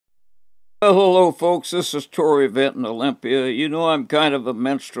Well, hello, folks. This is Torrey Vent in Olympia. You know, I'm kind of a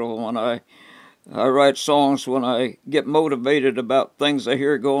minstrel when I write songs when I get motivated about things I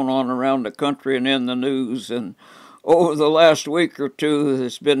hear going on around the country and in the news. And over the last week or two,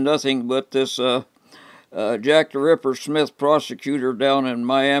 it's been nothing but this Jack the Ripper Smith prosecutor down in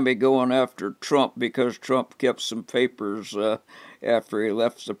Miami going after Trump because Trump kept some papers after he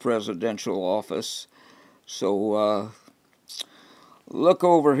left the presidential office. So, look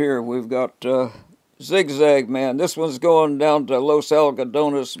over here. We've got Zigzag Man. This one's going down to Los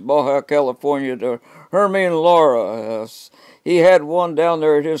Algodones, Baja California, to Hermine Laura. He had one down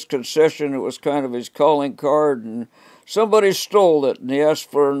there at his concession. It was kind of his calling card, and somebody stole it, and he asked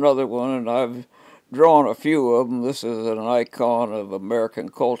for another one, and I've drawn a few of them. This is an icon of American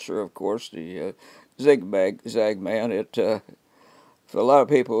culture, of course, the Zigzag Man. For a lot of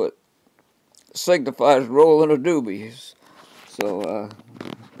people, it signifies rolling a doobie.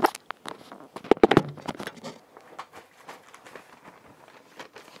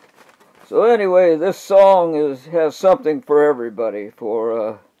 So anyway, this song has something for everybody.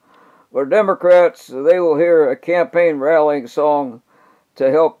 For Democrats, they will hear a campaign rallying song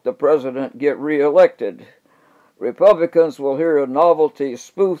to help the president get reelected. Republicans will hear a novelty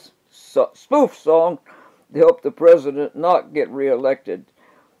spoof song to help the president not get reelected.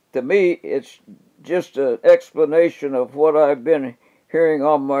 To me, it's just an explanation of what I've been hearing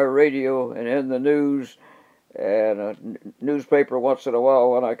on my radio and in the news and a newspaper once in a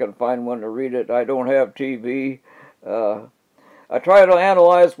while when I can find one to read it. I don't have TV. I try to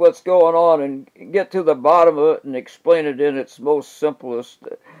analyze what's going on and get to the bottom of it and explain it in its most simplest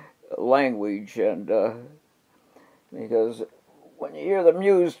language. And because when you hear the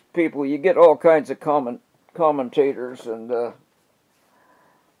news people, you get all kinds of commentators and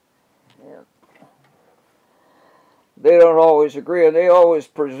they don't always agree, and they always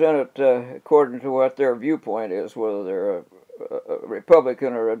present it according to what their viewpoint is, whether they're a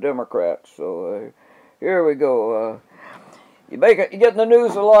Republican or a Democrat. So here we go. You get in the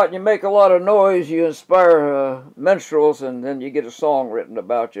news a lot, and you make a lot of noise, you inspire minstrels, and then you get a song written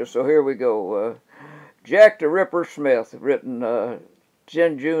about you. So here we go. Jack the Ripper Smith, written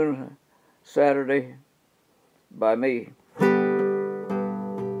 10 June, Saturday, by me.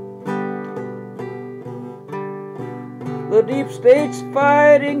 The deep state's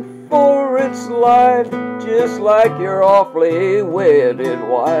fighting for its life, just like your awfully wedded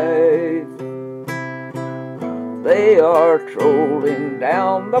wife. They are trolling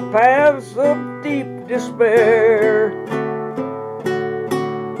down the paths of deep despair.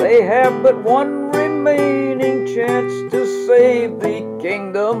 They have but one remaining chance to save the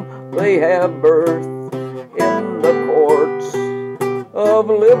kingdom they have birthed in the courts of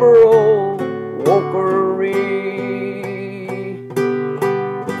liberal wokery.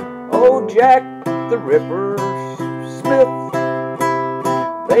 Oh, Jack the Ripper Smith,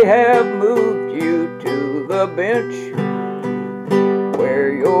 they have moved you to the bench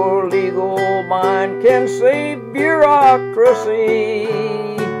where your legal mind can save bureaucracy.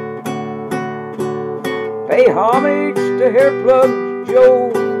 Pay homage to Hairplug Joe,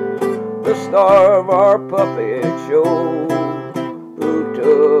 the star of our puppet show, who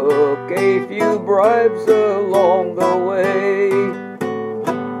took a few bribes along the way.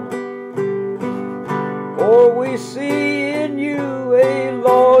 For we see in you a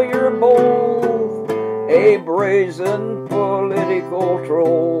lawyer bold, a brazen political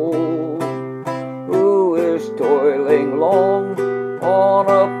troll, who is toiling long on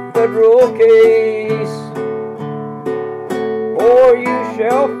a federal case. For you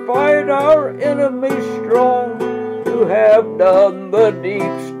shall fight our enemies strong, who have done the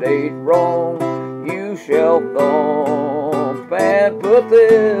deep state wrong. You shall thump and put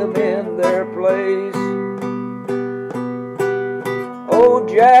them in their place. Oh,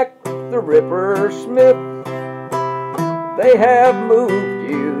 Jack the Ripper Smith, they have moved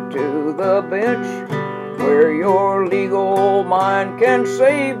you to the bench where your legal mind can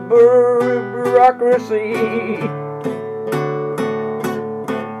save bureaucracy.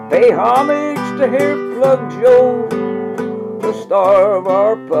 Pay homage to Hairplug Joe, the star of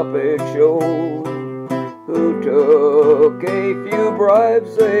our puppet show, who took a few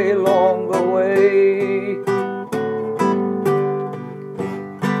bribes along the way.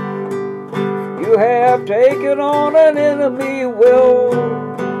 You have taken on an enemy will,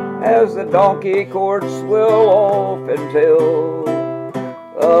 as the donkey courts will often tell.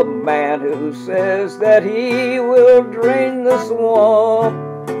 A man who says that he will drain the swamp,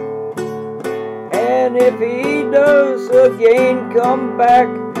 and if he does again come back,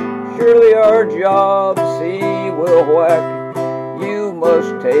 surely our jobs he will whack. You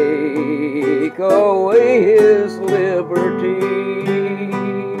must take away his liberty.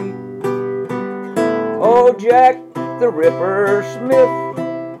 Oh, Jack the Ripper Smith,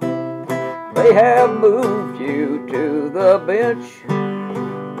 they have moved you to the bench,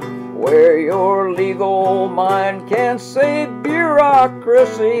 where your legal mind can save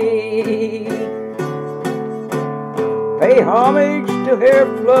bureaucracy. Pay homage to Hair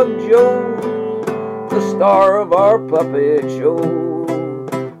Plug Joe, the star of our puppet show,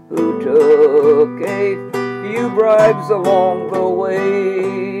 who took a few bribes along the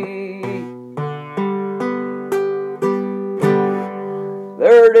way.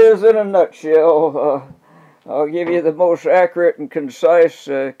 There it is in a nutshell. I'll give you the most accurate and concise,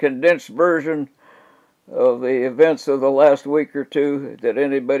 condensed version of the events of the last week or two that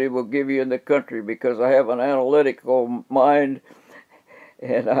anybody will give you in the country, because I have an analytical mind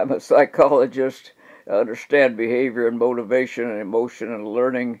and I'm a psychologist. I understand behavior and motivation and emotion and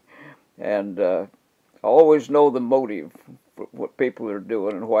learning, and I always know the motive for what people are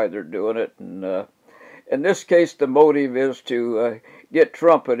doing and why they're doing it. And in this case, the motive is to get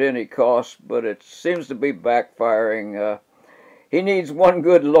Trump at any cost, but it seems to be backfiring. He needs one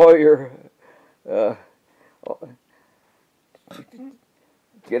good lawyer. Get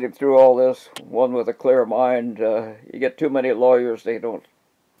him through all this, one with a clear mind. You get too many lawyers, they don't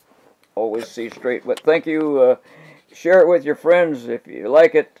always see straight. But thank you. Share it with your friends. If you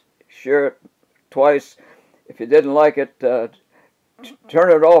like it, share it twice. If you didn't like it,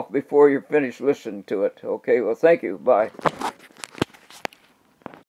 turn it off before you're finished listening to it. Okay, well, thank you. Bye.